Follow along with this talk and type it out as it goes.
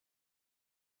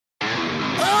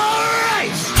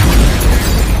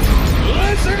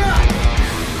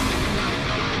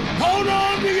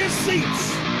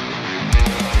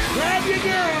Grab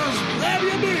your girls, grab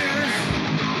your beers.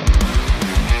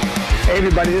 Hey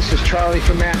everybody, this is Charlie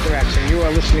from Anthrax, and you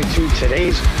are listening to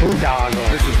today's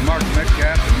Boondoggle. This is Mark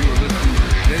Metcalf, and you are listening to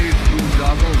today's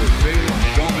Boondoggle with Bailey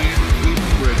on Domain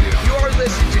Cleveland Radio. You are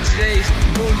listening to today's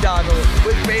Boondoggle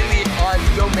with Bailey on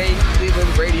Domain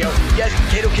Cleveland Radio. Yes,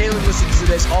 Kato Kalin listens to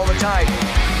this all the time.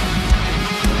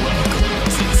 Welcome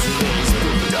to today's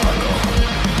Boondoggle.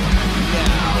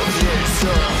 Now here's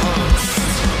your host.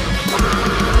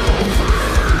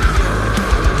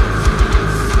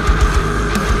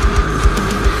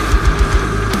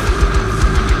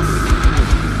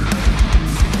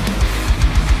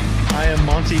 I am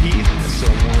Monty Heath, SOiL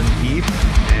Heath,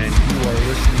 and you are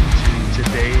listening to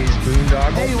today's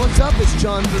Boondoggle. Hey, what's up? It's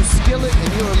John from Skillet,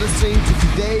 and you are listening to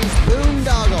today's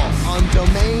Boondoggle on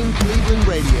Domain Cleveland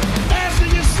Radio.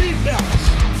 Fasten your seatbelts.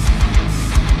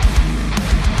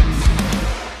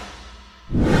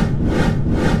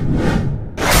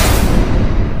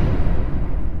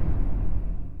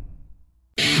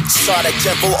 Sonic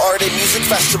Temple Art and Music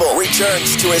Festival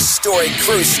returns to historic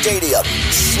Cruise Stadium.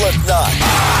 Slipknot,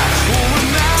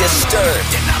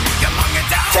 Disturbed,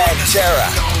 Pantera,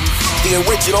 the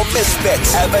original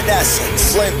Misfits,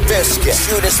 Evanescence, Limp Bizkit,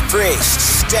 Judas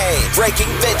Priest, Stain, Breaking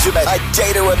Benjamin, A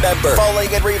Day to Remember,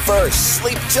 Falling in Reverse,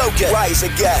 Sleep Token, Rise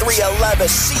Against, 311,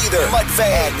 Seether,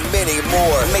 Mudvayne, and many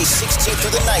more. May 16th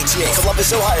through the 19th,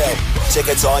 Columbus, Ohio.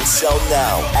 Tickets on sale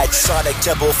now at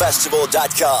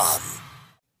SonicTempleFestival.com.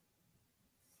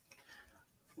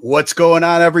 What's going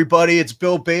on, everybody? It's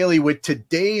Bill Bailey with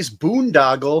today's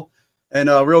Boondoggle. And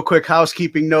a real quick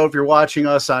housekeeping note, if you're watching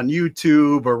us on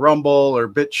YouTube or Rumble or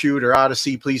BitChute or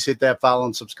Odyssey, please hit that follow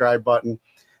and subscribe button.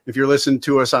 If you're listening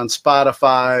to us on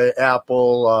Spotify,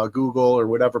 Apple, Google, or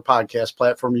whatever podcast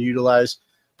platform you utilize,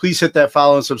 please hit that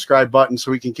follow and subscribe button so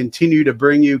we can continue to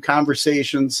bring you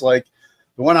conversations like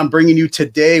the one I'm bringing you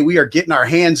today. We are getting our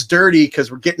hands dirty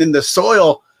because we're getting in the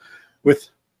soil with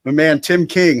my man, Tim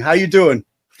King. How you doing?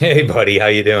 Hey, buddy. How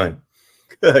you doing?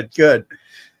 Good, good.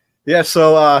 Yeah,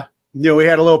 so, we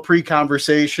had a little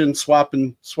pre-conversation,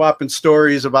 swapping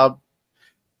stories about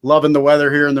loving the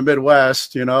weather here in the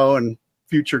Midwest, and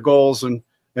future goals and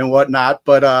whatnot.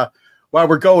 But while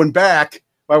we're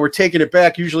taking it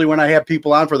back, usually when I have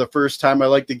people on for the first time, I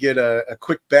like to get a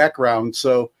quick background.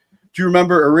 So do you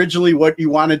remember originally what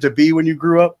you wanted to be when you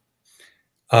grew up?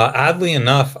 Oddly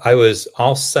enough, I was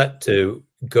all set to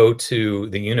go to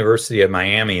the University of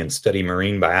Miami and study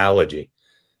marine biology.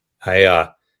 I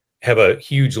have a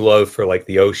huge love for like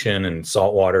the ocean and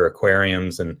saltwater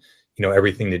aquariums and,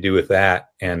 everything to do with that.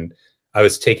 And I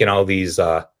was taking all these,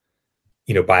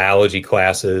 biology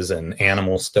classes and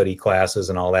animal study classes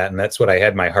and all that. And that's what I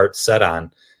had my heart set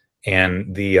on.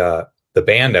 And the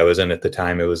band I was in at the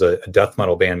time, it was a death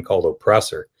metal band called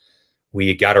Oppressor.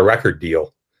 We got a record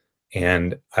deal.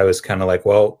 And I was kind of like,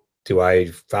 well, do I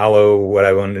follow what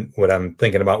I'm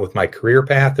thinking about with my career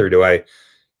path, or do I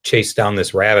chase down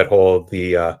this rabbit hole of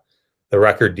the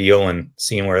record deal and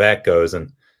seeing where that goes?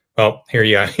 And well,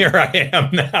 here I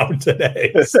am now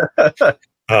today.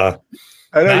 I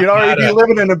know you'd already be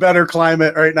living in a better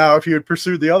climate right now if you had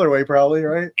pursued the other way, probably,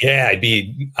 right? Yeah, I'd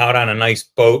be out on a nice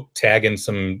boat tagging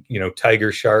some,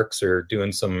 tiger sharks or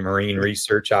doing some marine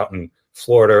research out in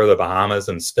Florida or the Bahamas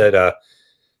instead of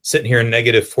sitting here in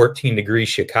negative 14 degrees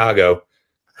Chicago,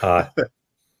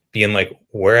 being like,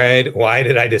 why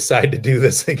did I decide to do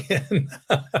this again?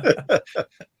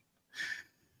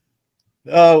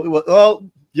 Well,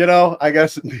 I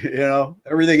guess,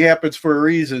 everything happens for a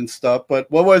reason stuff. But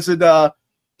what was it,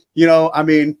 you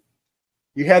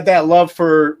had that love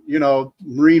for,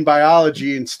 marine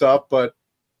biology and stuff, but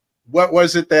what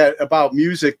was it that about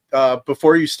music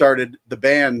before you started the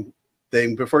band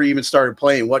thing, before you even started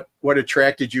playing? What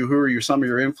attracted you? Who are some of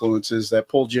your influences that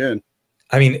pulled you in?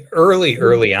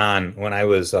 Early on when I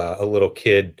was a little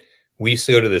kid, we used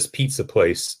to go to this pizza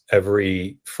place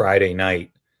every Friday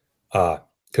night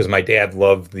because my dad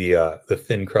loved the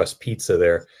thin crust pizza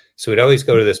there. So we'd always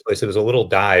go to this place. It was a little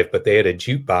dive, but they had a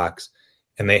jukebox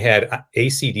and they had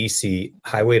AC/DC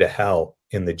Highway to Hell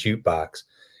in the jukebox.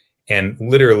 And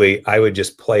literally I would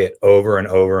just play it over and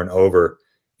over and over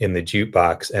in the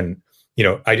jukebox. And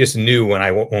I just knew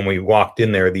when we walked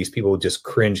in there, these people would just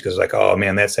cringe because like, oh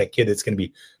man, that's that kid that's going to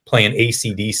be playing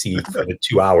AC/DC for the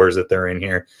 2 hours that they're in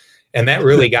here. And that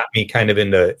really got me kind of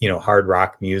into, hard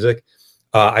rock music.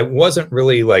 I wasn't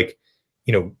really like,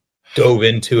 dove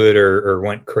into it or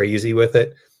went crazy with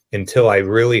it until I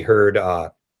really heard,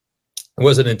 it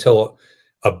wasn't until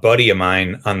a buddy of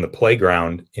mine on the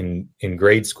playground in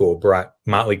grade school brought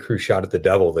Motley Crue Shout at the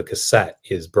Devil, the cassette.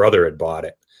 His brother had bought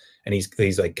it. And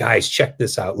he's like, guys, check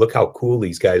this out. Look how cool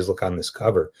these guys look on this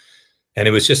cover. And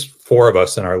it was just 4 of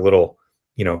us in our little,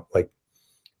 like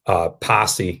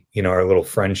posse, our little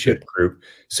friendship group.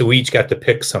 So we each got to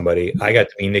pick somebody. I got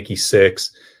to be Nikki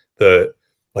Sixx. The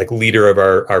like leader of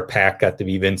our pack got to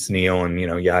be Vince Neil, and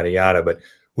yada yada. But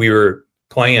we were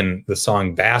playing the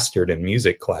song Bastard in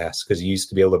music class because you used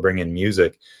to be able to bring in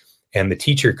music, and the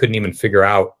teacher couldn't even figure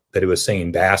out that it was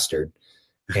saying bastard.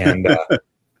 And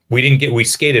we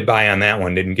skated by on that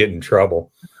one, didn't get in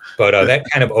trouble. But that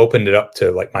kind of opened it up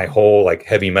to like my whole like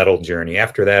heavy metal journey.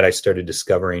 After that, I started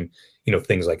discovering,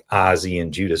 things like Ozzy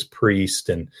and Judas Priest,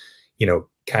 and,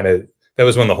 kind of, that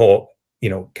was when the whole,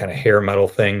 kind of hair metal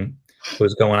thing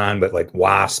was going on, but like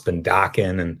Wasp and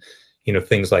Dokken and,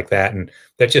 things like that. And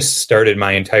that just started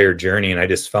my entire journey, and I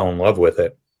just fell in love with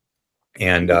it.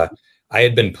 And I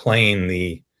had been playing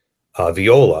the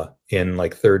viola in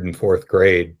like 3rd and 4th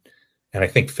grade, and I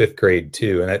think 5th grade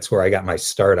too. And that's where I got my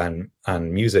start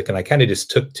on music. And I kind of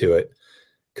just took to it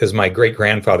because my great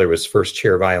grandfather was first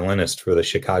chair violinist for the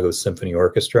Chicago Symphony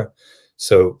Orchestra.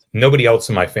 So nobody else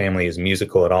in my family is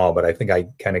musical at all, but I think I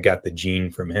kind of got the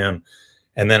gene from him.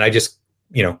 And then I just,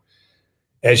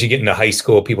 as you get into high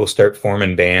school, people start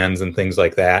forming bands and things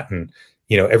like that. And,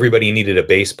 everybody needed a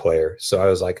bass player. So I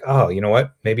was like, oh, you know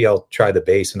what, maybe I'll try the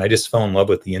bass. And I just fell in love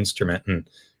with the instrument and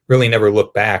really never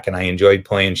looked back. And I enjoyed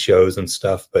playing shows and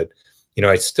stuff, but,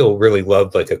 I still really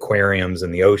loved like aquariums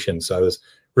and the ocean. So I was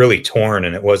really torn.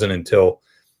 And it wasn't until,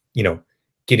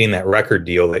 getting that record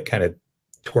deal that kind of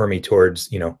tore me towards,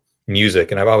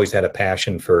 music. And I've always had a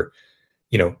passion for,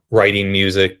 writing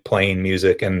music, playing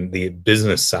music, and the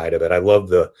business side of it. I love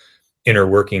the inner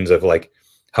workings of like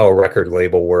how a record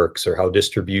label works, or how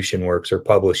distribution works, or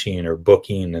publishing, or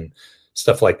booking, and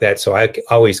stuff like that. So I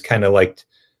always kind of liked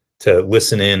to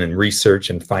listen in and research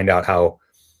and find out how,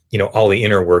 all the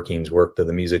inner workings worked of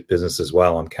the music business as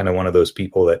well. I'm kind of one of those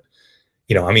people that,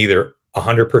 I'm either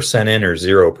 100% in or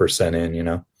 0%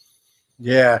 in,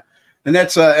 Yeah. And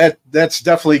that's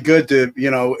definitely good to,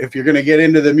 if you're going to get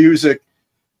into the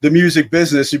music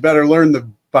business, you better learn the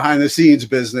behind the scenes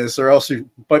business, or else you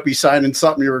might be signing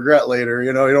something you regret later.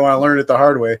 You don't want to learn it the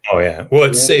hard way. Oh yeah. Well,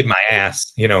 it saved my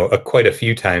ass, quite a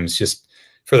few times, just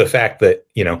for the fact that,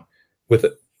 with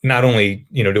not only,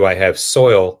 do I have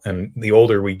SOiL, and the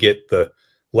older we get, the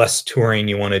less touring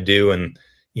you want to do. And,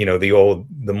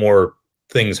 the more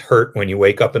things hurt when you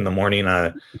wake up in the morning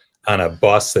on a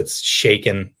bus that's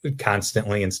shaking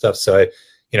constantly and stuff. So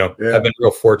I've been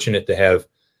real fortunate to have,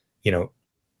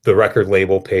 the record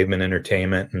label Pavement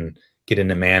Entertainment, and get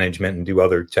into management and do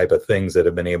other type of things that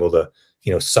have been able to,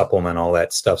 supplement all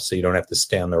that stuff. So you don't have to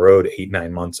stay on the road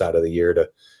 8-9 months out of the year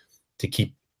to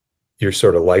keep your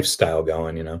sort of lifestyle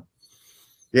going,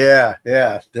 Yeah,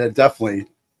 definitely.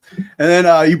 And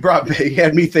then you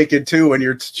had me thinking too, when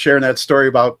you're sharing that story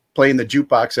about playing the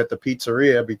jukebox at the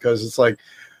pizzeria, because it's like,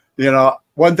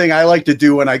 one thing I like to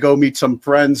do when I go meet some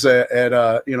friends at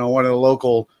one of the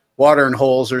local watering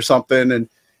holes or something, and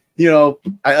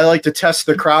I like to test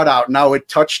the crowd out now with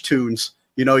touch tunes.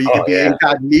 You could be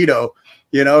incognito,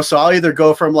 so I'll either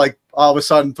go from like all of a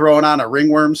sudden throwing on a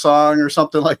Ringworm song or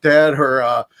something like that,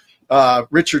 or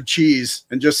Richard Cheese,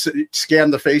 and just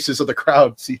scan the faces of the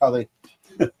crowd, see how they.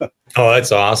 Oh,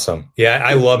 that's awesome. Yeah,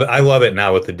 I love it. I love it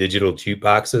now with the digital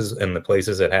jukeboxes and the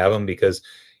places that have them, because,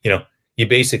 you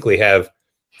basically have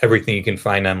everything you can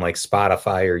find on like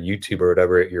Spotify or YouTube or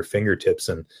whatever at your fingertips.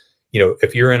 And,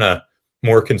 if you're in a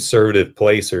more conservative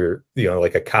place, or,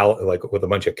 like like with a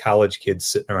bunch of college kids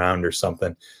sitting around or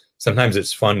something, sometimes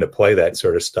it's fun to play that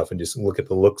sort of stuff and just look at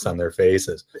the looks on their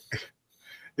faces.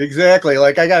 Exactly.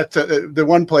 Like I got to the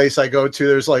one place I go to,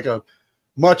 there's like a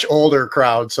much older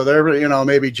crowd, so they're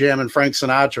maybe jamming Frank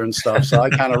Sinatra and stuff, so I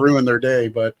kind of ruined their day.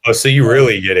 But so you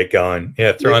really get it going.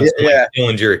 Yeah, throw on some like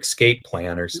Dillinger Escape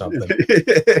Plan or something.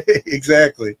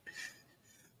 Exactly.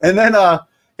 And then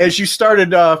as you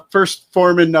started first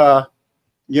forming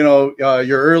your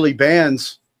early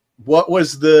bands, what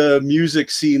was the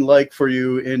music scene like for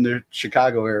you in the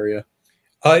Chicago area?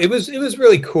 It was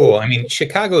really cool. I mean,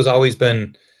 Chicago's always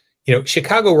been,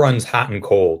 Chicago runs hot and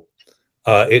cold.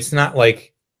 It's not like,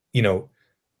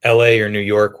 LA or New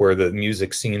York, where the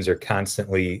music scenes are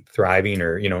constantly thriving,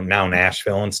 or, now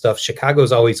Nashville and stuff.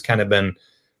 Chicago's always kind of been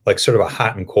like sort of a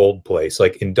hot and cold place.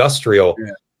 Like industrial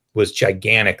was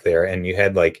gigantic there. And you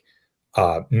had like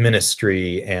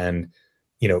Ministry and,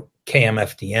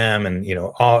 KMFDM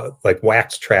and, all like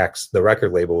Wax Trax, the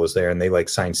record label was there, and they like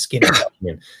signed Skinny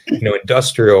and,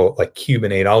 industrial, like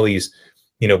Cubanate, all these,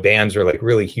 bands were like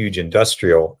really huge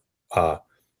industrial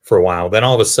for a while. Then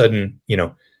all of a sudden,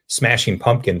 Smashing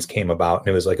Pumpkins came about, and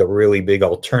it was like a really big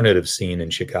alternative scene in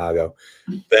Chicago.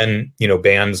 Then,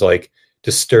 bands like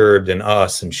Disturbed and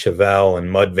Us and Chevelle and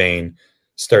Mudvayne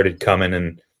started coming,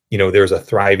 and there was a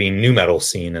thriving new metal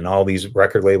scene, and all these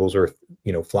record labels were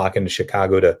flocking to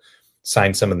Chicago to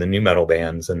sign some of the new metal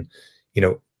bands. And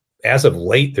as of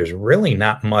late, there's really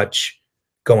not much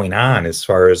going on as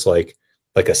far as like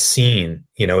a scene.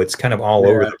 It's kind of all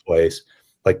over the place.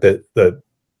 Like the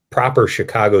proper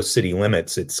Chicago city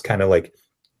limits, it's kind of like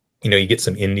you get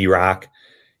some indie rock,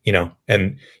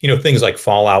 and things like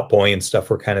Fall Out Boy and stuff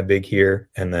were kind of big here,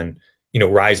 and then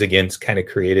Rise Against kind of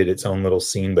created its own little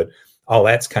scene, but all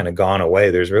that's kind of gone away.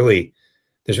 There's really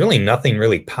nothing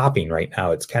really popping right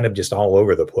now. It's kind of just all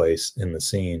over the place in the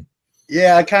scene.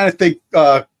 Yeah, I kind of think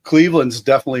Cleveland's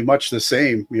definitely much the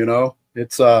same.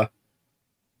 It's and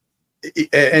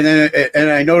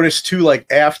I noticed too,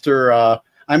 like after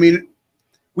I mean,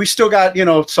 we still got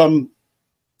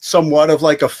somewhat of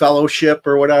like a fellowship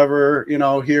or whatever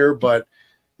here, but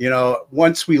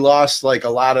once we lost like a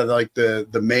lot of like the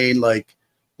main like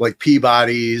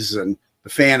Peabody's and the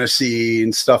Fantasy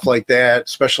and stuff like that,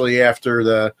 especially after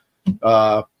the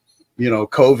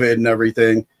COVID and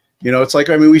everything, it's like,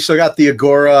 I mean, we still got the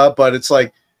Agora, but it's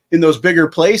like in those bigger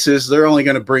places they're only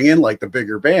going to bring in like the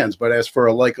bigger bands, but as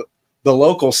for like the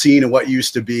local scene and what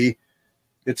used to be,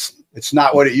 it's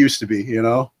not what it used to be.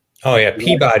 Oh yeah,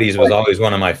 Peabody's was always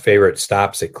one of my favorite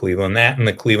stops at Cleveland. That and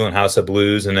the Cleveland House of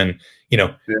Blues, and then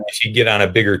if you get on a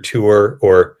bigger tour,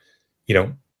 or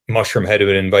Mushroom Head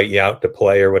would invite you out to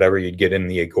play or whatever, you'd get in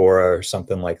the Agora or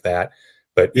something like that.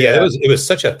 But yeah, it was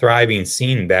such a thriving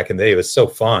scene back in the day. It was so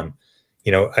fun.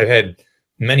 I've had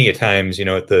many a times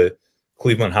at the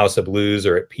Cleveland House of Blues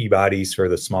or at Peabody's for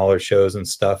the smaller shows and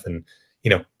stuff, and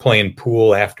playing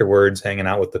pool afterwards, hanging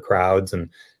out with the crowds, and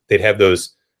they'd have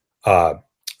those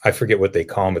I forget what they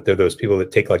call them, but they're those people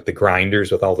that take like the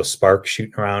grinders with all the sparks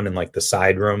shooting around in like the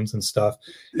side rooms and stuff.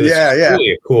 It was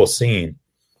really a cool scene.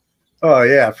 Oh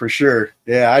yeah, for sure.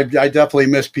 Yeah, I definitely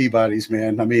miss Peabody's,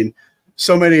 man. I mean,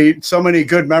 so many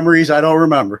good memories I don't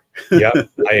remember. Yep,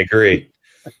 I agree.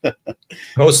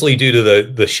 Mostly due to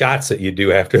the shots that you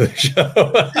do after the show.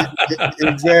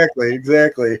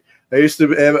 Exactly. I used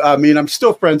to. I mean, I'm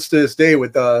still friends to this day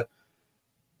with the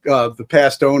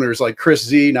past owners, like Chris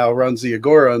Z now runs the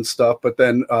Agora and stuff, but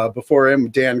then before him,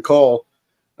 Dan Cole,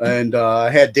 and I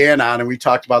had Dan on, and we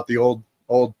talked about the old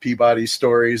Peabody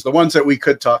stories, the ones that we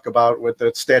could talk about with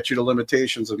the statute of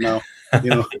limitations of now,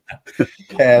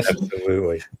 past.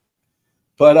 Absolutely.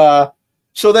 But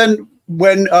so then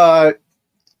when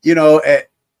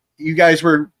you guys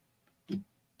were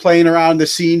playing around the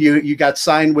scene, you got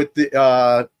signed with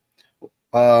the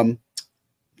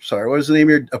sorry, what was the name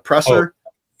of your Oppressor?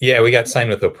 Yeah, we got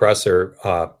signed with Oppressor,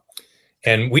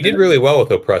 and we did really well with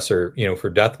Oppressor. For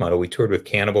death metal, we toured with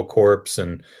Cannibal Corpse,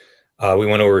 and we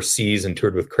went overseas and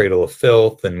toured with Cradle of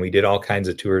Filth, and we did all kinds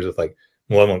of tours with like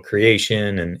Malevolent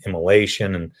Creation and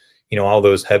Immolation, and all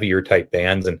those heavier type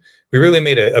bands. And we really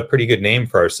made a pretty good name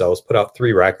for ourselves. Put out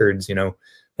 3 records.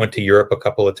 Went to Europe a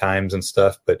couple of times and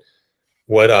stuff. But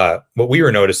what we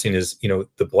were noticing is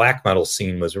the black metal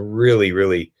scene was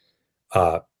really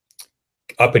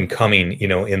up and coming,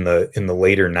 in the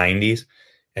later 90s,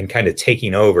 and kind of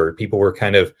taking over. People were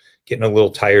kind of getting a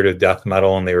little tired of death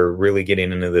metal, and they were really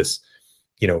getting into this,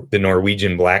 the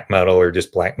Norwegian black metal, or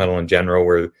just black metal in general,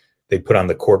 where they put on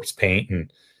the corpse paint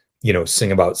and,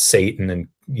 sing about Satan and,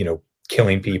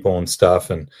 killing people and stuff.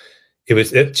 And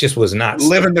it just was not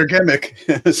living their gimmick.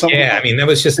 Yeah. I mean, that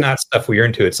was just not stuff we were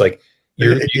into. It's like,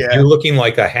 you're looking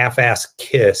like a half-ass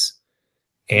Kiss,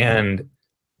 and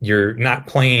you're not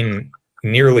playing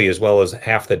nearly as well as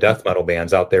half the death metal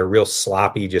bands out there, real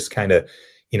sloppy, just kind of,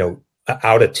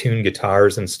 out of tune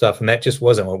guitars and stuff. And that just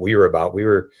wasn't what we were about. We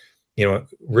were,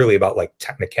 really about like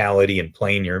technicality and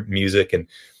playing your music and,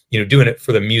 doing it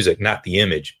for the music, not the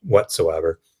image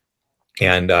whatsoever.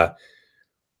 And,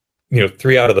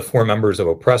 3 out of the 4 members of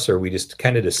Oppressor, we just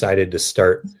kind of decided to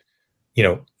start,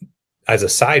 as a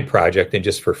side project and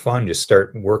just for fun, just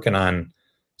start working on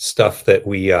stuff that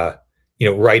we,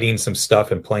 writing some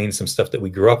stuff and playing some stuff that we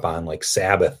grew up on, like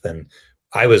Sabbath. And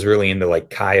I was really into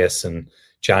like Caius and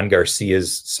John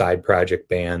Garcia's side project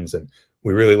bands. And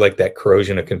we really liked that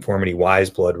Corrosion of Conformity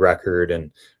Wise Blood record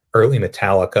and early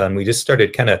Metallica. And we just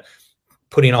started kind of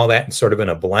putting all that in sort of in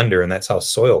a blender. And that's how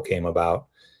SOiL came about.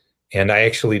 And I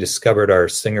actually discovered our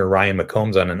singer Ryan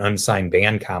McCombs on an unsigned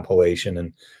band compilation.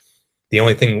 And the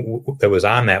only thing that was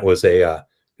on that was a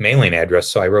mailing address.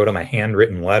 So I wrote him a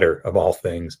handwritten letter, of all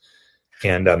things,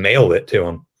 and mailed it to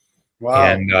him. Wow.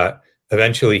 And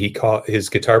eventually his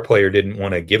guitar player didn't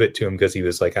want to give it to him because he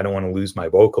was like, I don't want to lose my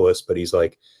vocalist. But he's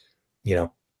like,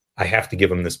 I have to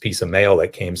give him this piece of mail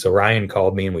that came. So Ryan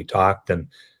called me and we talked, and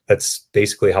that's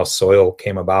basically how SOiL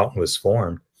came about and was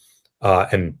formed.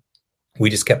 And we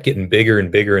just kept getting bigger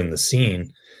and bigger in the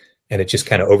scene, and it just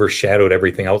kind of overshadowed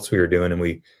everything else we were doing. And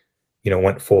we,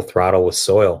 went full throttle with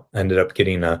SOiL, ended up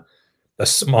getting a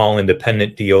small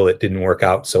independent deal that didn't work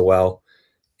out so well.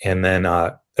 And then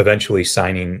eventually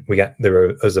signing,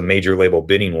 there was a major label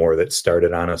bidding war that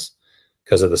started on us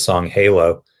because of the song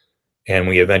Halo. And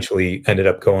we eventually ended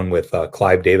up going with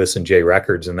Clive Davis and J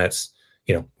Records. And that's,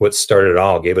 what started it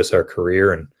all, gave us our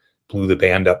career and blew the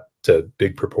band up to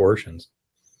big proportions.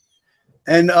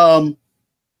 And I'm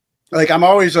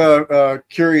always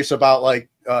curious about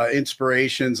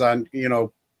inspirations on,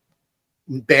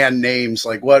 band names,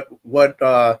 like what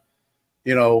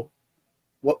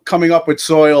coming up with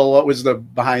SOiL, what was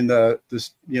behind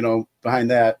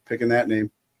that, picking that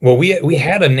name? Well, we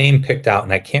had a name picked out,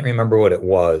 and I can't remember what it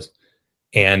was.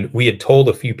 And we had told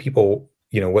a few people,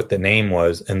 what the name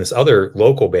was. And this other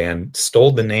local band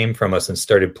stole the name from us and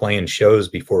started playing shows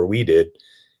before we did,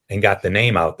 and got the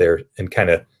name out there and kind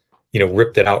of,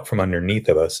 ripped it out from underneath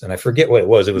of us. And I forget what it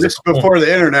was. It was this before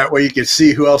the internet, where you could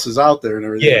see who else is out there and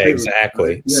everything. Yeah,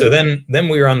 exactly. Yeah. So then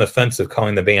we were on the fence of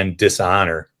calling the band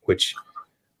Dishonor, which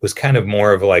was kind of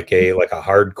more of like a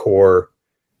hardcore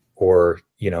or,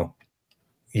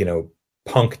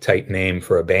 punk type name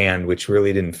for a band, which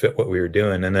really didn't fit what we were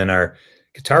doing. And then our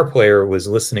guitar player was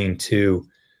listening to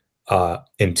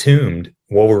Entombed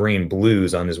Wolverine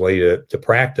Blues on his way to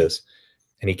practice.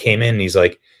 And he came in and he's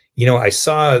like, I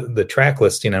saw the track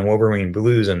listing on Wolverine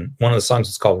Blues, and one of the songs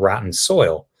is called Rotten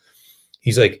Soil.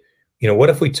 He's like, what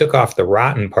if we took off the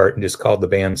rotten part and just called the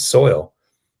band SOiL?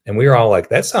 And we were all like,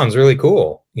 that sounds really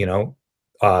cool.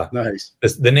 Nice.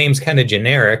 The name's kind of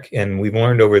generic. And we've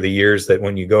learned over the years that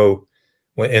when you go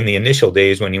in the initial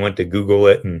days, when you went to Google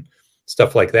it and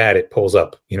stuff like that, it pulls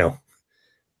up,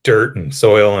 dirt and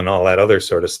soil and all that other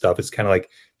sort of stuff. It's kind of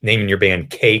like naming your band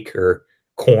Cake or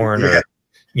Corn or,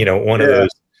 one of those,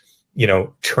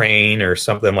 Train or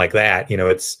something like that.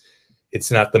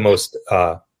 It's not the most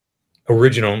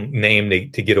original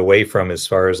name to get away from, as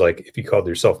far as like if you called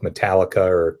yourself Metallica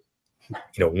or,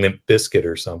 Limp Bizkit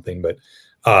or something. But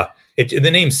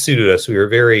the name suited us. We were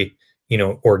very,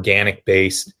 organic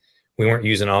based. We weren't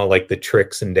using all like the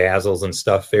tricks and dazzles and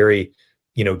stuff. Very,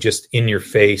 just in your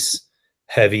face,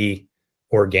 heavy,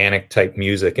 organic type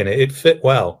music, and it fit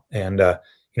well. And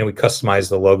we customized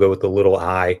the logo with the little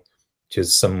eye, which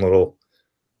is some little,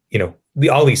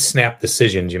 all these snap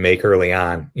decisions you make early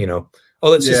on.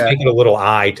 Let's just make it a little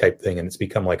eye type thing, and it's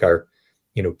become like our,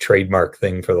 trademark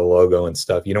thing for the logo and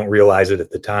stuff. You don't realize it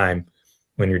at the time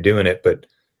when you're doing it, but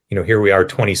here we are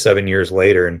 27 years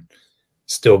later and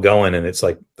still going. And it's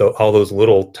like all those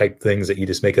little type things that you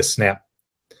just make a snap,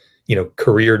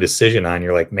 career decision on.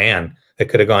 You're like, man, that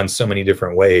could have gone so many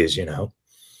different ways,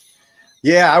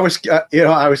 Yeah, I was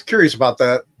curious about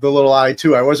the little eye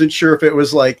too. I wasn't sure if it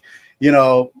was like,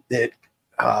 it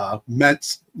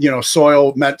meant,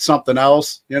 SOiL meant something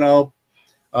else, and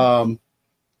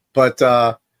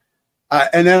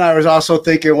then I was also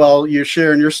thinking, well, you're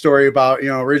sharing your story about,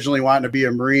 originally wanting to be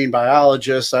a marine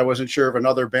biologist. I wasn't sure if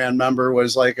another band member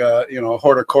was like a,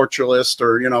 horticulturalist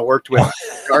or, worked with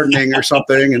gardening or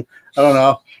something. And I don't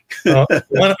know. Well,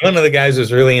 one of the guys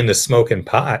was really into smoking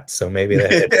pot. So maybe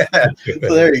that.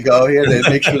 So there you go. Yeah, they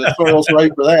make sure the soil's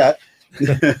right for that.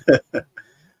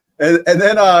 and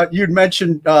then you'd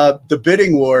mentioned the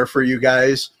bidding war for you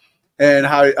guys. And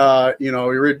how,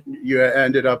 you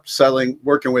ended up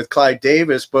working with Clive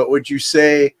Davis. But would you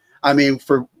say,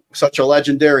 for such a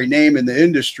legendary name in the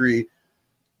industry,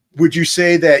 would you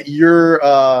say that your,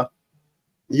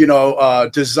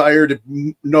 desire to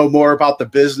know more about the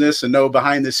business and know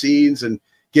behind the scenes and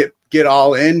get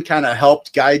all in kind of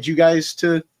helped guide you guys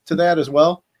to that as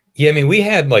well? Yeah, we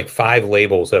had like 5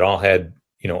 labels that all had,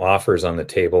 offers on the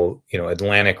table,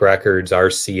 Atlantic Records,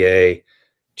 RCA,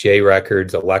 J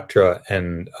Records, Elektra,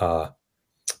 and what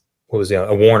was the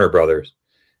other? Warner Brothers.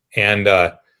 And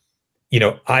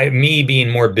me being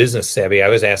more business savvy, I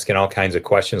was asking all kinds of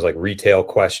questions, like retail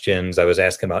questions. I was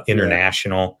asking about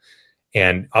international,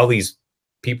 and all these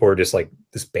people were just like,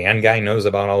 this band guy knows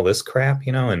about all this crap,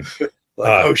 and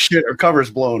oh shit, our cover's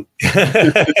blown.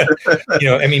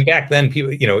 Back then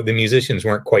people, the musicians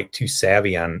weren't quite too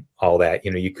savvy on all that.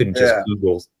 You couldn't just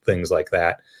Google things like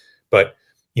that. But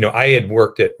I had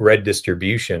worked at Red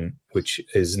Distribution, which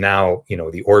is now,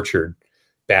 the Orchard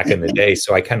back in the day.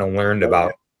 So I kind of learned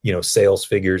about, sales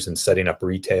figures and setting up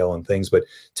retail and things. But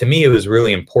to me, it was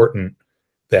really important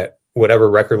that whatever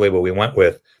record label we went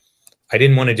with, I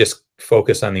didn't want to just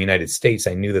focus on the United States.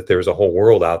 I knew that there was a whole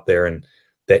world out there, and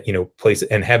that, places,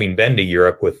 and having been to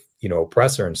Europe with,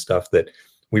 Oppressor and stuff, that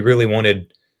we really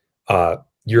wanted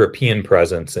European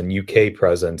presence and UK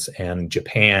presence and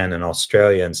Japan and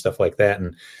Australia and stuff like that.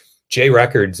 And J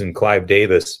Records and Clive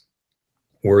Davis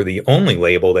were the only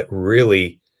label that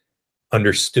really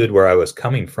understood where I was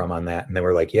coming from on that. And they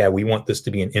were like, yeah, we want this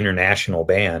to be an international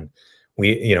band.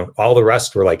 All the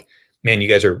rest were like, man, you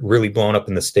guys are really blowing up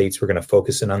in the States. We're going to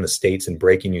focus in on the States and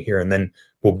breaking you here. And then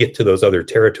we'll get to those other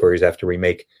territories after we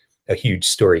make a huge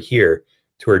story here.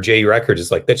 To where J Records is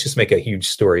like, let's just make a huge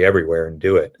story everywhere and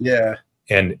do it. Yeah.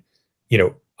 And,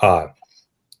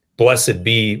 blessed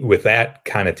be with that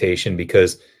connotation,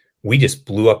 because we just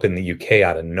blew up in the UK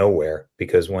out of nowhere.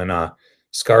 Because when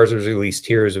Scars was released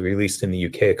here, it was released in the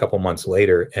UK a couple months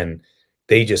later, and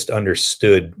they just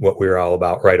understood what we were all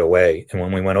about right away. And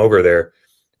when we went over there,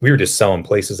 we were just selling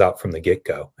places out from the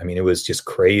get-go. I mean, it was just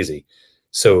crazy.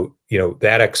 So,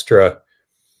 that extra,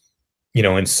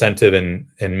 incentive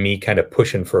and me kind of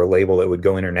pushing for a label that would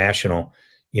go international,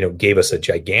 gave us a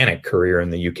gigantic career in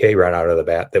the UK right out of the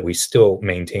bat that we still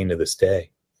maintain to this day.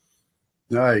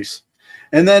 Nice.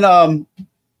 And then,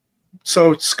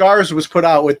 so Scars was put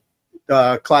out with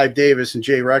Clive Davis and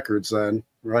J Records then,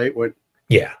 right?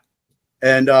 Yeah.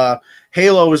 And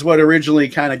Halo was what originally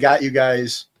kind of got you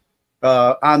guys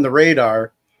on the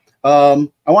radar. I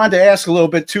wanted to ask a little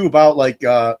bit too about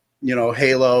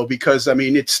Halo, because I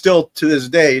mean, it's still to this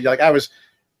day, like I was,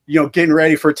 getting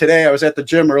ready for today. I was at the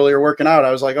gym earlier working out.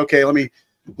 I was like, okay, let me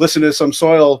listen to some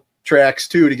SOiL tracks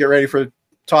too, to get ready for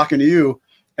talking to you.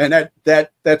 And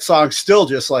that song still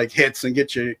just like hits and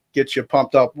gets you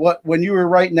pumped up. When you were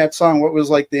writing that song, what was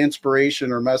like the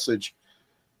inspiration or message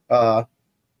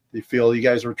you feel you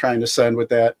guys were trying to send with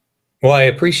that? Well, I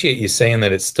appreciate you saying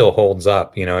that it still holds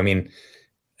up. I mean,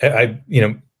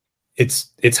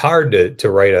 it's hard to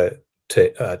write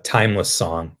a timeless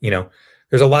song.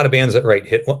 There's a lot of bands that write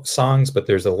hit songs, but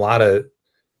there's a lot of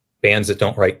bands that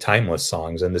don't write timeless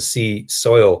songs. And to see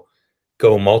SOiL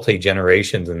go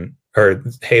multi-generations or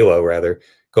Halo rather,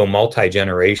 go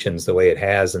multi-generations the way it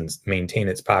has and maintain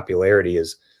its popularity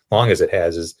as long as it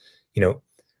has is,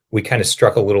 we kind of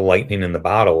struck a little lightning in the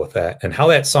bottle with that. And how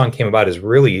that song came about is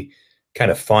really kind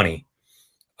of funny.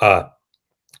 I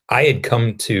had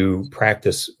come to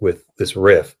practice with this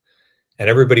riff, and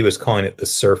everybody was calling it the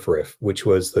surf riff, which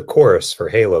was the chorus for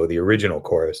Halo, the original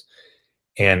chorus.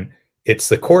 And it's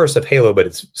the chorus of Halo, but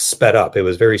it's sped up. It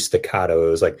was very staccato.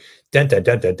 It was like dun dun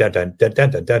dun dun dun dun dun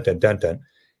dun dun dun dun dun dun.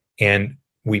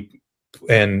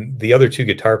 And the other two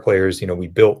guitar players, we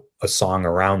built a song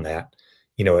around that,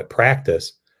 at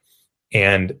practice.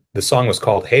 And the song was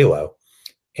called Halo.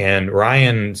 And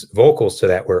Ryan's vocals to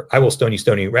that were, I will stone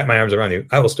you, wrap my arms around you,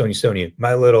 I will stone you,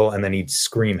 my little, and then he'd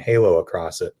scream Halo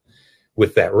across it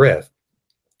with that riff.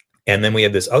 And then we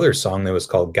had this other song that was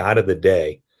called God of the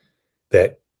Day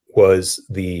that was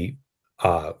the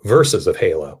verses of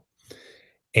Halo.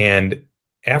 And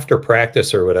after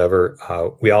practice or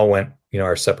whatever, we all went,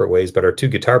 our separate ways, but our two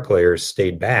guitar players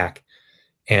stayed back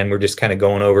and we're just kind of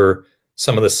going over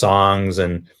some of the songs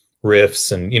and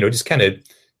riffs and,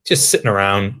 just sitting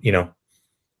around,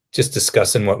 just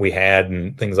discussing what we had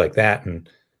and things like that. And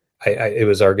it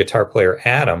was our guitar player,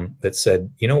 Adam, that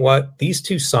said, you know what, these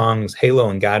two songs, Halo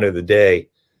and God of the Day,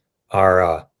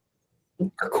 are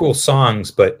cool songs,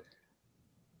 but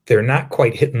they're not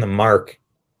quite hitting the mark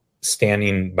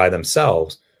standing by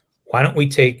themselves. Why don't we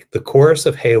take the chorus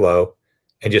of Halo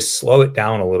and just slow it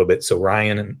down a little bit so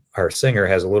Ryan, our singer,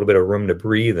 has a little bit of room to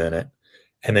breathe in it,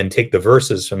 and then take the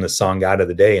verses from the song God of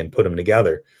the Day and put them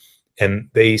together. And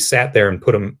they sat there and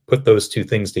put those two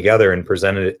things together and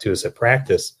presented it to us at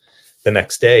practice the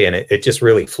next day. And it just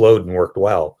really flowed and worked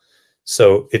well.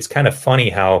 So it's kind of funny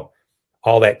how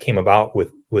all that came about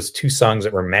was two songs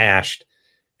that were mashed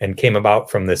and came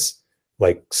about from this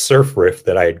like surf riff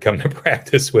that I had come to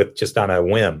practice with just on a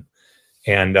whim.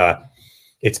 And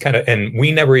it's kind of, and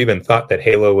we never even thought that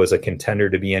Halo was a contender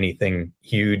to be anything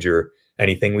huge or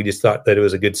anything. We just thought that it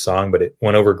was a good song, but it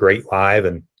went over great live.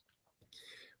 And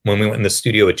when we went in the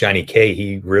studio with Johnny K,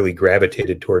 he really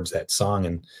gravitated towards that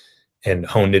song and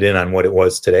honed it in on what it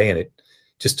was today. And it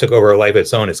just took over a life of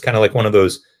its own. It's kind of like one of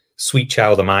those Sweet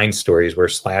Child of Mine stories where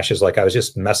Slash is like, I was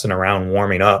just messing around,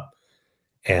 warming up.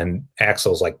 And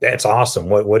Axl's like, that's awesome.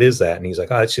 What is that? And he's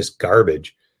like, oh, it's just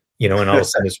garbage. And all of a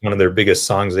sudden it's one of their biggest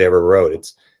songs they ever wrote.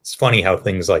 It's funny how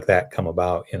things like that come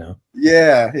about,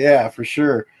 Yeah, for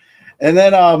sure. And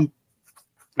then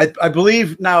I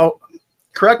believe, now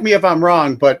correct me if I'm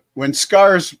wrong, but when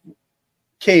Scars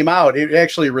came out, it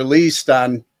actually released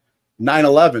on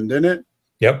 9/11, didn't it?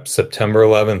 Yep, September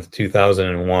 11th,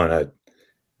 2001.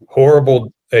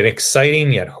 An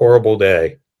exciting yet horrible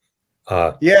day.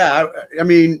 Yeah, I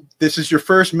mean, this is your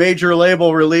first major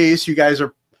label release. You guys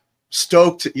are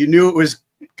stoked. You knew it was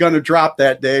going to drop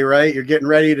that day, right? You're getting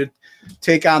ready to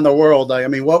take on the world. I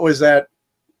mean, what was that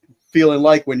feeling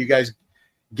like when you guys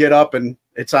get up and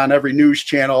it's on every news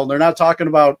channel? They're not talking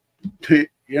about,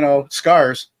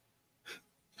 scars.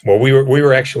 Well, we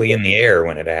were actually in the air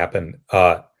when it happened.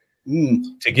 To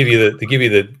give you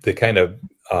the kind of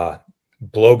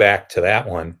blowback to that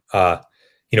one,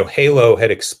 Halo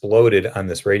had exploded on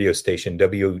this radio station,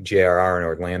 WJRR in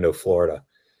Orlando, Florida,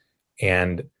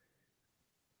 and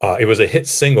it was a hit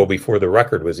single before the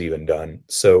record was even done.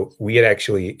 So we had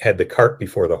actually had the cart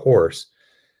before the horse.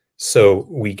 So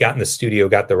we got in the studio,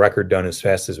 got the record done as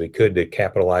fast as we could to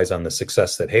capitalize on the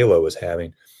success that Halo was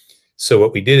having. So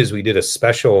what we did is we did a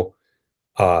special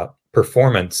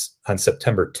performance on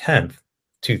September 10th,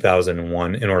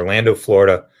 2001 in Orlando,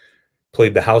 Florida,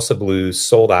 played the House of Blues,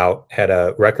 sold out, had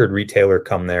a record retailer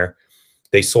come there.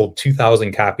 They sold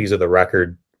 2,000 copies of the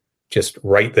record just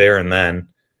right there and then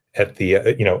at the,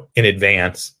 in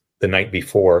advance the night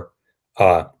before.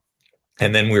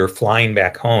 And then we were flying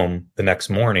back home the next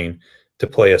morning to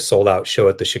play a sold out show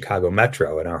at the Chicago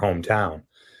Metro in our hometown.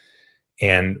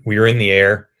 And we were in the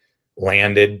air,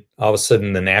 landed, all of a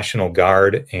sudden the National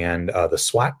Guard and the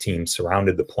SWAT team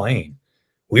surrounded the plane.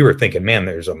 We were thinking, man,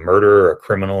 there's a murderer or a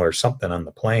criminal or something on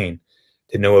the plane.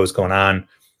 Didn't know what was going on.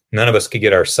 None of us could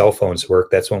get our cell phones to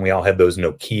work. That's when we all had those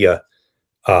Nokia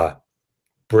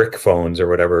brick phones or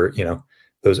whatever,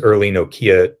 those early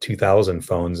Nokia 2000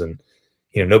 phones. And,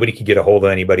 nobody could get a hold of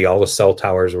anybody. All the cell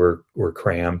towers were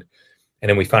crammed. And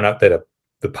then we found out that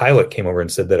the pilot came over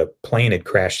and said that a plane had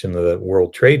crashed into the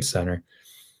World Trade Center.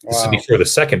 Wow. This is before the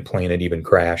second plane had even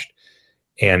crashed.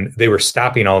 And they were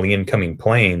stopping all the incoming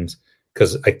planes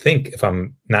because I think, if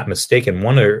I'm not mistaken,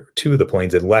 one or two of the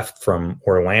planes had left from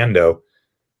Orlando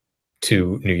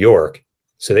to New York.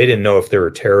 So they didn't know if there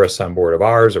were terrorists on board of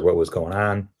ours or what was going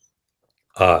on.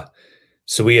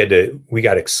 So we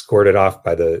got escorted off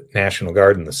by the National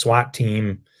Guard and the SWAT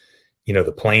team,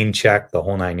 the plane check, the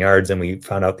whole 9 yards. And we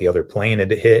found out the other plane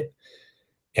had hit.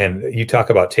 And you talk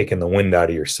about taking the wind out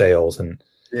of your sails. And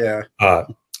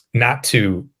not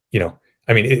to,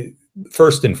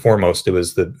 first and foremost, it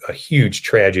was a huge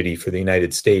tragedy for the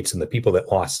United States and the people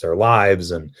that lost their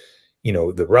lives and,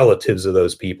 the relatives of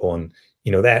those people. And,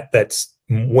 that's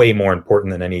way more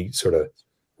important than any sort of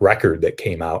record that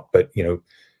came out. But,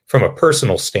 from a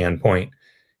personal standpoint,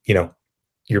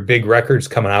 your big record's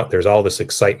coming out, there's all this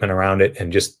excitement around it,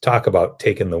 and just talk about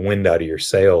taking the wind out of your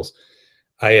sails.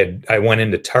 I went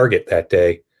into Target that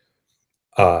day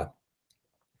to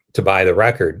buy the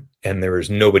record, and there was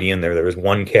nobody in there. There was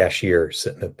one cashier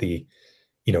sitting at the,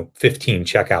 15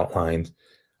 checkout lines.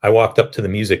 I walked up to the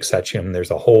music section.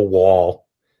 There's a whole wall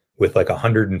with like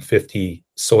 150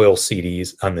 SOiL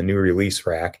CDs on the new release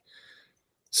rack.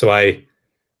 So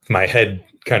my head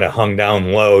kind of hung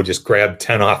down low, just grabbed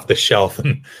 10 off the shelf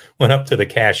and went up to the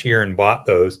cashier and bought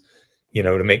those,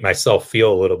 to make myself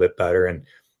feel a little bit better. And,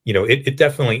 it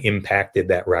definitely impacted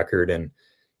that record. And,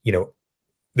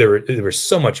 there was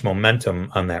so much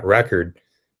momentum on that record,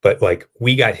 but like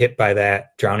we got hit by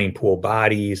that. Drowning Pool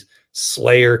Bodies,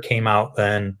 Slayer came out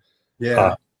then.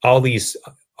 Yeah. All these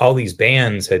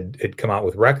bands had come out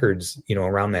with records,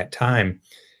 around that time.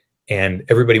 And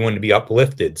everybody wanted to be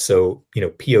uplifted. So,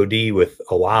 POD with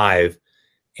Alive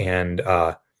and,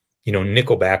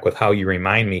 Nickelback with How You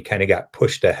Remind Me kind of got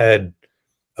pushed ahead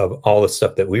of all the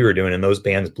stuff that we were doing. And those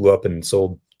bands blew up and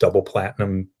sold double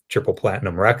platinum, triple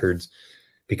platinum records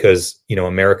because,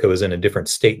 America was in a different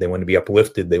state. They wanted to be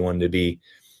uplifted. They wanted to be,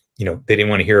 they didn't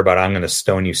want to hear about, I'm going to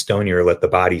stone you, or let the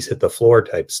bodies hit the floor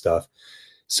type stuff.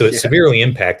 So it severely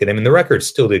impacted. I mean, the record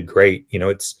still did great.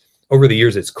 It's over the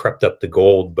years, it's crept up to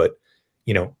gold, but,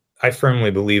 I firmly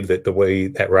believe that the way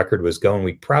that record was going,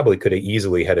 we probably could have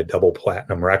easily had a double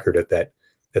platinum record at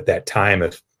that time.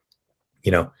 If,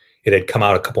 it had come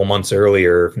out a couple months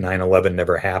earlier, if 9/11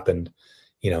 never happened,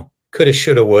 coulda,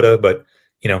 shoulda, woulda, but,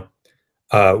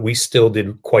 we still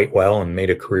did quite well and made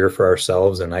a career for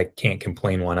ourselves. And I can't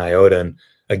complain one iota. And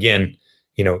again,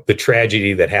 the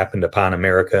tragedy that happened upon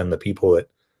America and the people that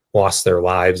lost their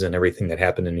lives and everything that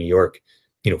happened in New York,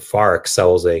 far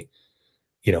excels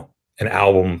an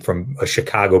album from a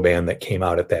Chicago band that came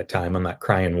out at that time. I'm not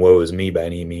crying woe is me by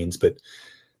any means, but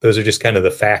those are just kind of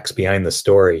the facts behind the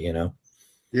story,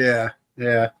 Yeah.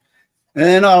 Yeah.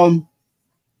 And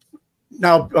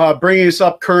now bringing us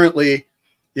up currently,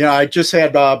 I just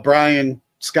had Brian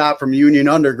Scott from Union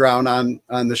Underground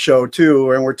on the show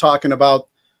too. And we're talking about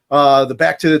the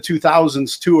Back to the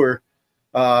 2000s tour.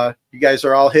 You guys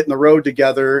are all hitting the road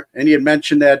together. And he had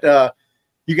mentioned that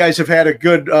you guys have had a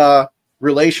good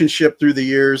relationship through the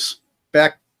years.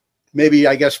 Back maybe,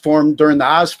 I guess, formed during the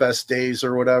Ozfest days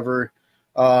or whatever.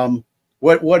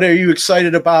 What are you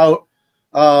excited about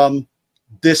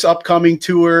this upcoming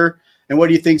tour, and what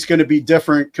do you think is going to be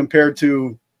different compared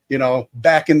to, you know,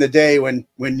 back in the day when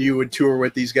you would tour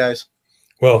with these guys?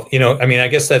 Well, you know, I mean, I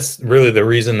guess that's really the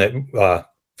reason that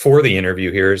for the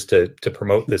interview here is to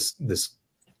promote this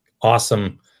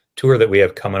awesome tour that we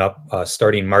have coming up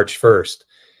starting March 1st.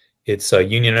 It's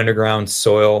Union Underground,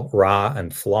 SOiL, Ra,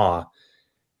 and Flaw.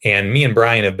 And me and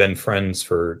Brian have been friends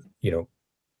for, you know,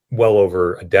 well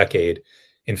over a decade.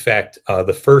 In fact,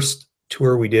 the first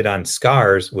tour we did on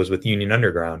Scars was with Union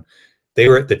Underground. They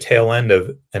were at the tail end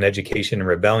of An Education in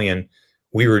Rebellion.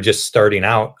 We were just starting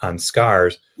out on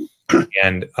Scars.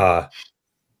 And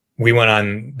we went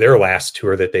on their last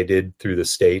tour that they did through the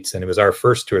States. And it was our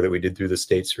first tour that we did through the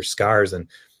States for Scars. And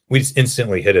we just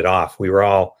instantly hit it off. We were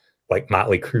all like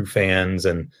Motley Crue fans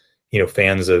and, you know,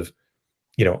 fans of,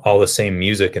 you know, all the same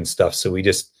music and stuff. So we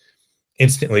just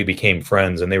instantly became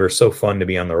friends, and they were so fun to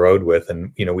be on the road with.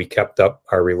 And, you know, we kept up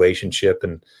our relationship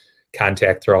and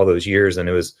contact through all those years. And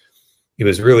it was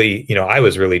really, you know, I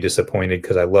was really disappointed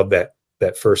because I loved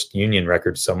that first Union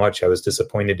record so much. I was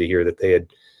disappointed to hear that they had,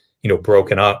 you know,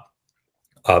 broken up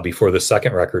before the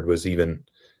second record was even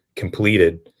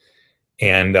completed.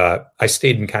 And I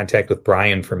stayed in contact with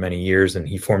Brian for many years, and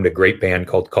he formed a great band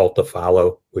called Cult to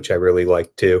Follow, which I really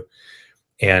liked too.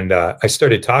 And I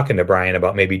started talking to Brian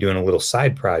about maybe doing a little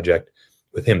side project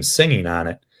with him singing on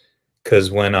it.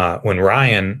 Because when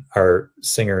Ryan, our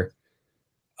singer,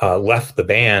 left the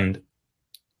band,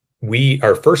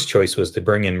 our first choice was to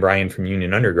bring in Brian from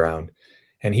Union Underground.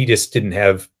 And he just didn't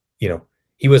have, you know,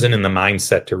 he wasn't in the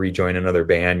mindset to rejoin another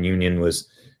band. Union was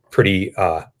pretty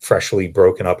freshly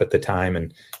broken up at the time.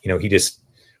 And, you know, he just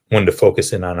wanted to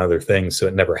focus in on other things. So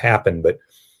it never happened. But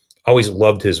I always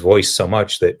loved his voice so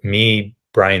much that me,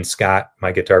 Brian Scott,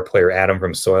 my guitar player, Adam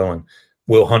from SOiL, and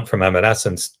Will Hunt from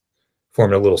Evanescence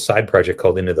formed a little side project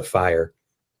called Into the Fire.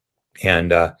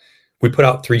 And we put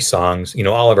out 3 songs. You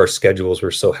know, all of our schedules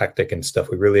were so hectic and stuff.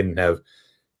 We really didn't have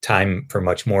time for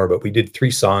much more, but we did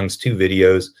 3 songs, 2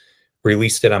 videos,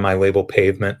 released it on my label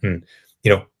Pavement. And,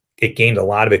 you know, it gained a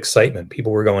lot of excitement.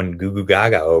 People were going goo goo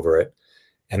gaga over it.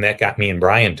 And that got me and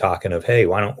Brian talking of, hey,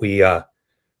 why don't we, why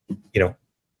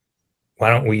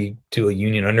don't we do a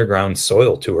Union Underground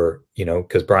SOiL tour? You know,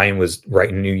 because Brian was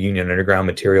writing new Union Underground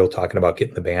material, talking about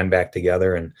getting the band back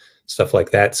together and stuff like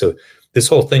that. So this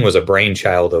whole thing was a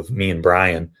brainchild of me and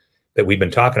Brian that we'd been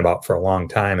talking about for a long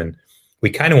time. And we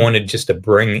kind of wanted just to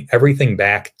bring everything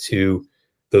back to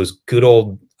those good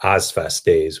old Ozfest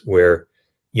days where,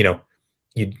 you know,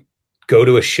 you'd go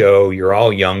to a show, you're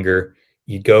all younger,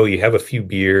 you'd go, you'd have a few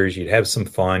beers, you'd have some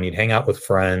fun, you'd hang out with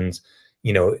friends,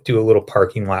 you know, do a little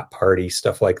parking lot party,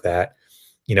 stuff like that.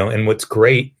 You know, and what's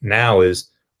great now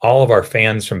is all of our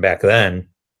fans from back then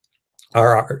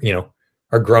are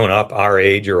grown up, our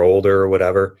age or older or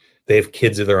whatever. They have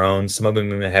kids of their own. Some of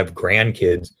them even have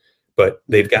grandkids, but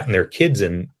they've gotten their kids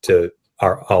into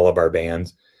all of our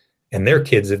bands, and their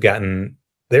kids have gotten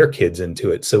their kids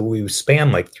into it. So we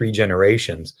span like 3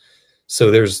 generations. So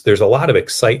there's a lot of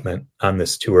excitement on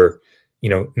this tour, you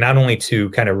know, not only to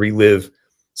kind of relive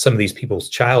some of these people's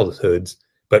childhoods,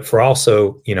 but for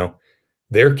also, you know,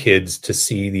 their kids to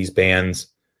see these bands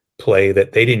play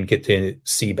that they didn't get to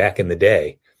see back in the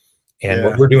day. And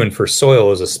what we're doing for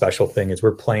SOiL is a special thing, is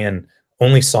we're playing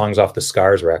only songs off the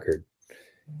Scars record.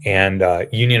 And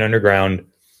Union Underground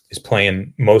is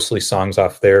playing mostly songs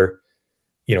off their,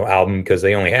 you know, album, because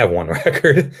they only have 1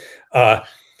 record.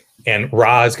 And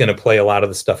Ra is going to play a lot of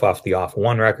the stuff off the Off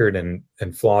 1 record, and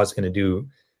Flaw is going to do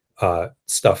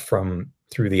stuff from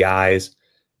Through the Eyes.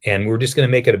 And we're just going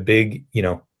to make it a big, you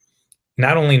know,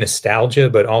 not only nostalgia,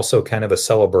 but also kind of a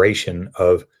celebration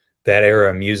of that era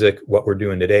of music, what we're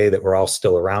doing today, that we're all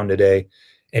still around today,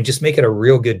 and just make it a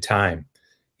real good time.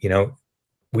 You know,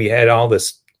 we had all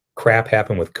this crap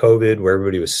happen with COVID where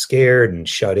everybody was scared and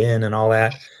shut in and all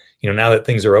that. You know, now that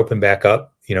things are open back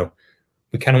up, you know,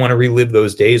 we kind of want to relive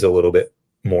those days a little bit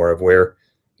more, of where,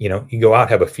 you know, you go out,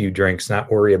 have a few drinks,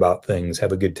 not worry about things,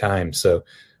 have a good time. So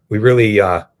we really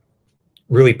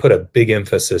put a big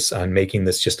emphasis on making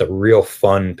this just a real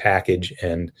fun package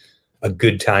and a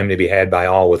good time to be had by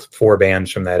all, with 4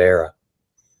 bands from that era.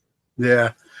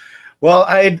 Yeah. Well,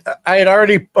 I had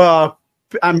already,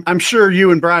 I'm sure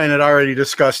you and Brian had already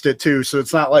discussed it too. So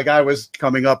it's not like I was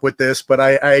coming up with this, but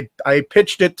I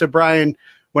pitched it to Brian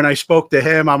when I spoke to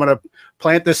him. I'm going to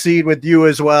plant the seed with you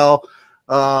as well.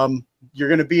 You're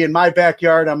going to be in my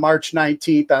backyard on March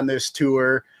 19th on this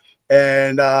tour.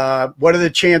 And what are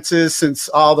the chances, since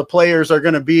all the players are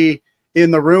going to be in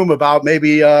the room, about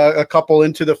maybe a couple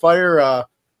Into the Fire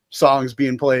songs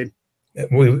being played.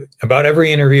 About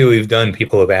every interview we've done,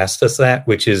 people have asked us that,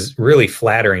 which is really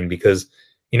flattering because,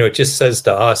 it just says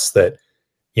to us that,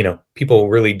 people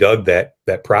really dug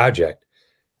that project.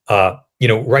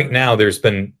 Right now there's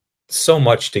been so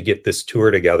much to get this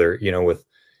tour together,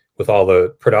 with all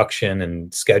the production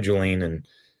and scheduling and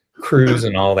crews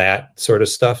and all that sort of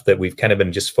stuff that we've kind of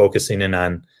been just focusing in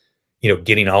on,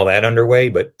 getting all that underway.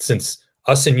 But since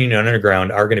us and Union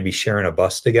Underground are going to be sharing a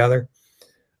bus together,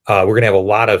 we're going to have a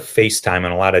lot of FaceTime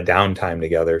and a lot of downtime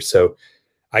together. So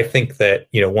I think that,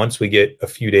 once we get a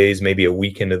few days, maybe a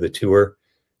week into the tour,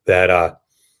 that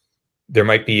there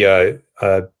might be a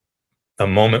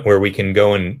moment where we can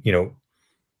go and,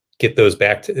 get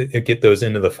those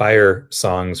into the Fire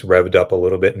songs revved up a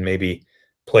little bit and maybe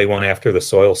play one after the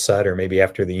SOiL set or maybe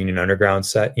after the Union Underground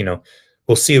set.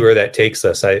 We'll see where that takes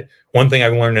us. One thing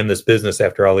I've learned in this business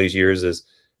after all these years is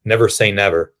never say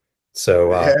never.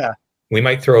 So we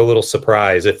might throw a little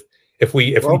surprise if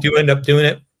we do end up doing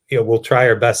it. We'll try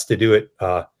our best to do it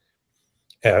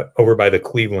over by the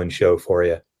Cleveland show for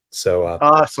you. So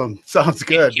awesome. Sounds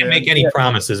good. Can't make any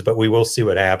promises, but we will see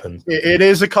what happens. It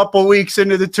is a couple weeks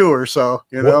into the tour, so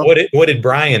What did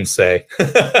Brian say?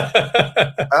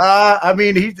 I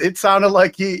mean, it sounded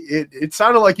like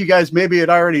you guys maybe had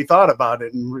already thought about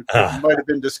it and it might have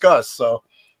been discussed. So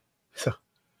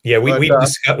yeah, we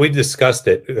discussed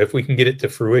it. If we can get it to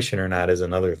fruition or not is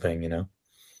another thing,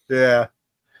 Yeah,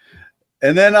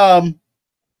 and then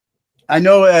I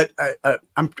know that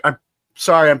I'm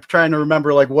sorry, I'm trying to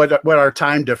remember like what our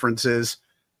time difference is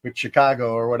with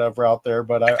Chicago or whatever out there.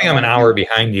 But I think I'm an hour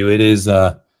behind you. It is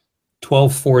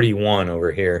 12:41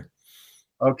 over here.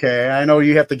 Okay, I know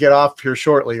you have to get off here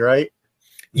shortly, right?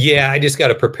 Yeah, I just got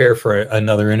to prepare for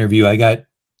another interview. I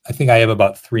think I have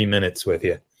about 3 minutes with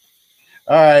you.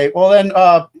 All right. Well, then,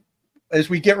 as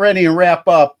we get ready and wrap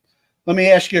up, let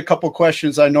me ask you a couple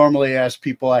questions I normally ask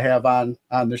people I have on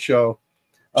the show.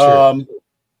 Sure.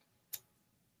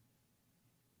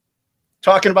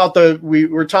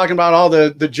 We're talking about all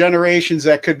the generations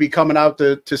that could be coming out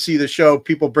to see the show,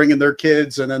 people bringing their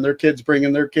kids and then their kids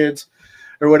bringing their kids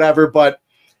or whatever. But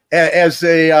as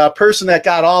a person that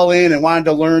got all in and wanted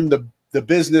to learn the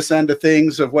business end of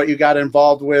things of what you got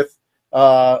involved with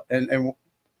and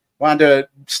wanted to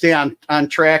stay on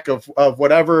track of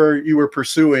whatever you were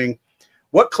pursuing,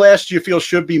 what class do you feel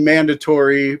should be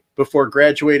mandatory before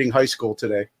graduating high school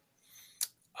today?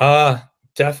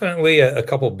 Definitely a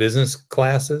couple business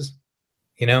classes,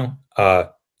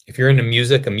 if you're into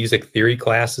music, a music theory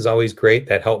class is always great.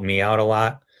 That helped me out a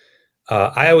lot.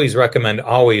 I always recommend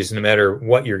no matter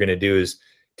what you're going to do, is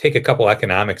take a couple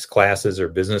economics classes or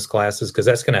business classes, because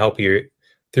that's going to help you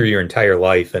through your entire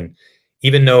life. And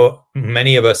even though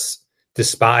many of us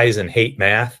despise and hate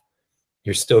math,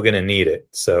 you're still going to need it.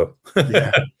 So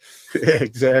yeah,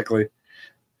 exactly.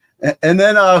 And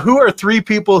then who are three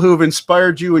people who have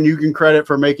inspired you and you can credit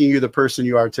for making you the person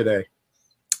you are today?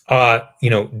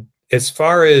 As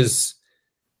far as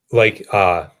like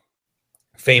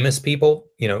famous people,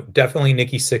 definitely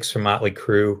Nikki Sixx from Motley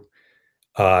Crue.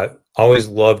 Always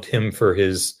loved him for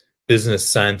his business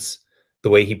sense, the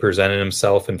way he presented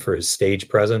himself, and for his stage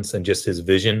presence and just his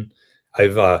vision.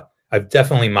 I've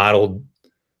definitely modeled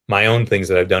my own things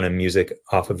that I've done in music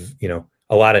off of,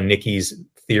 a lot of Nicky's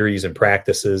theories and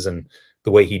practices and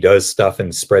the way he does stuff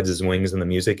and spreads his wings in the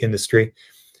music industry.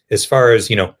 As far as,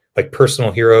 like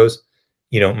personal heroes,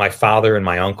 my father and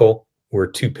my uncle were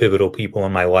two pivotal people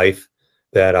in my life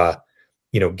that,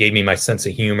 gave me my sense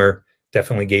of humor,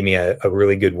 definitely gave me a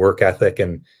really good work ethic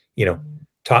and,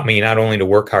 taught me not only to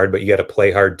work hard, but you got to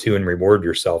play hard too and reward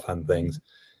yourself on things.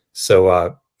 So,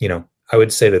 I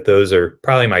would say that those are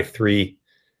probably my three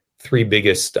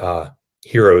biggest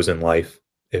heroes in life,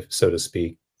 if so to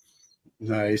speak.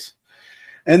 Nice.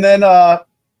 And then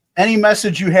any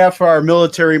message you have for our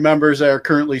military members that are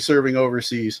currently serving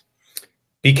overseas?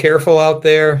 Be careful out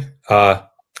there.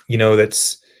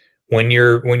 That's when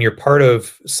you're part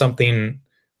of something,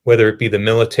 whether it be the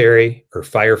military or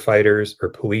firefighters or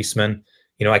policemen,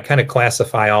 I kind of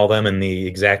classify all them in the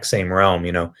exact same realm.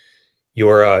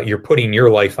 You're putting your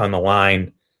life on the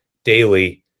line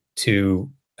daily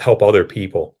to help other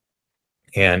people.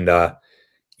 And,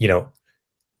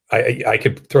 I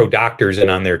could throw doctors in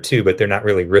on there too, but they're not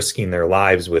really risking their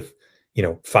lives with,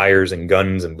 fires and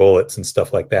guns and bullets and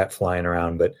stuff like that flying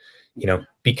around. But,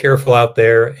 be careful out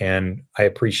there. And I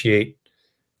appreciate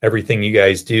everything you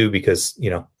guys do because,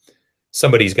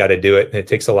 somebody's got to do it. And it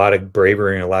takes a lot of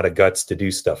bravery and a lot of guts to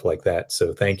do stuff like that.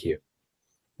 So thank you.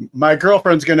 My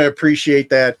girlfriend's going to appreciate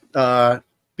that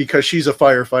because she's a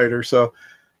firefighter. So,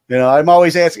 I'm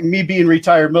always asking, me being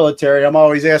retired military, I'm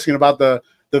always asking about the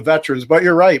the veterans. But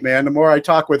you're right, man. The more I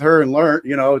talk with her and learn,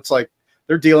 you know, it's like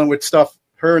they're dealing with stuff.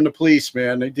 Her and the police,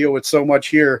 man, they deal with so much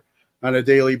here on a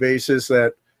daily basis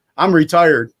that I'm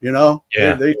retired. You know,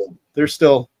 yeah, they're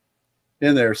still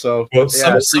in there. So well,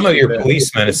 yeah, some of your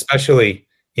policemen, especially,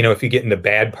 you know, if you get into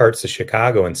bad parts of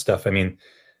Chicago and stuff, I mean,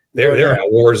 they're in a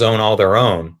war zone all their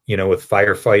own, you know, with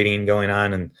firefighting going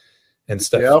on and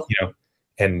stuff, you know,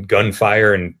 and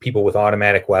gunfire and people with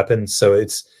automatic weapons. So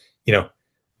it's, you know,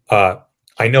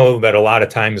 I know that a lot of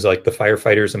times, like the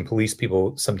firefighters and police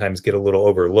people sometimes get a little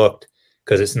overlooked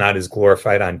because it's not as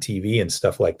glorified on TV and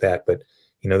stuff like that. But,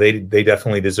 you know, they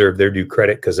definitely deserve their due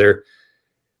credit because they're,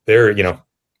 you know,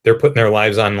 they're putting their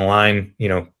lives on the line, you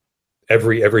know,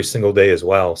 every single day as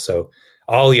well. So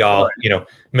all y'all, you know,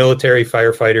 military,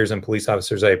 firefighters, and police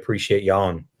officers, I appreciate y'all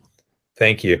and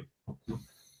thank you.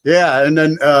 Yeah. And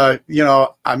then, you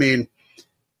know, I mean,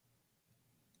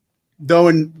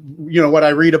 knowing, you know, what I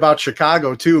read about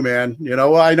Chicago too, man, you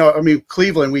know, well, I know, I mean,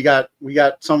 Cleveland, we got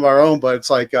some of our own, but it's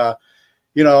like,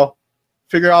 you know,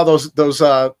 figure out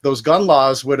those gun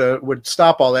laws would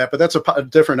stop all that, but that's a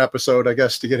different episode, I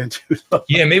guess, to get into.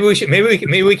 Yeah, maybe we can.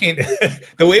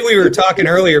 The way we were talking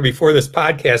earlier before this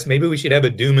podcast, maybe we should have a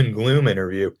doom and gloom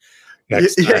interview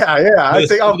next time. Yeah. I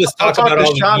think I'll talk to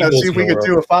Shauna, see if we can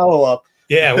do a follow up.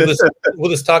 Yeah,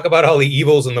 we'll just talk about all the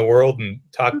evils in the world and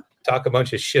talk a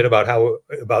bunch of shit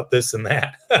about this and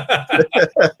that.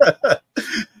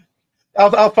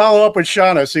 I'll follow up with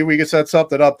Shauna, see if we can set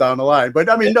something up down the line. But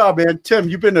I mean, no, man, Tim,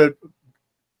 you've been a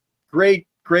great,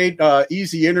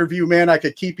 easy interview, man. I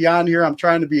could keep you on here. I'm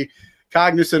trying to be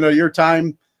cognizant of your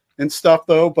time and stuff,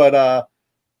 though. But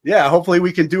yeah, hopefully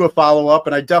we can do a follow up,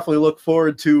 and I definitely look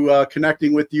forward to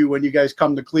connecting with you when you guys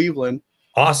come to Cleveland.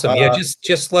 Awesome. Yeah,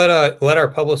 just let our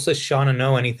publicist Shauna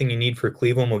know anything you need for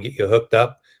Cleveland. We'll get you hooked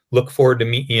up. Look forward to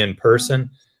meeting you in person.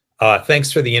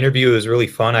 Thanks for the interview. It was really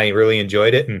fun. I really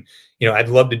enjoyed it. And, you know, I'd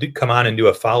love to come on and do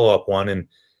a follow-up one and,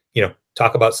 you know,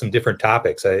 talk about some different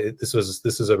topics. This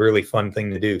is a really fun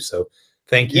thing to do. So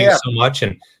thank you so much.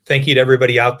 And thank you to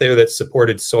everybody out there that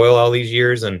supported SOiL all these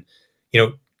years. And, you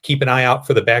know, keep an eye out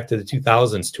for the Back to the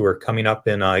 2000s tour coming up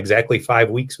in exactly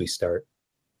 5 weeks we start.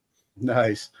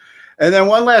 Nice. And then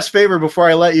one last favor before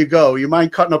I let you go. You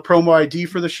mind cutting a promo ID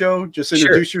for the show? Just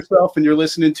introduce yourself, and you're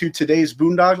listening to today's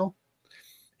Boondoggle.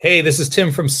 Hey, this is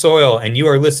Tim from SOiL, and you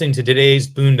are listening to today's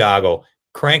Boondoggle.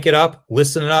 Crank it up,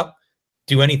 listen it up,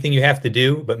 do anything you have to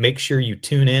do, but make sure you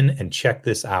tune in and check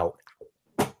this out.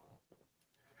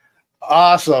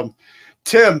 Awesome.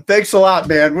 Tim, thanks a lot,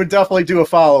 man. We'll definitely do a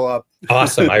follow-up.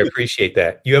 Awesome. I appreciate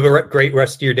that. You have a great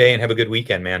rest of your day and have a good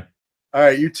weekend, man. All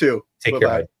right, you too. Take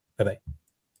care.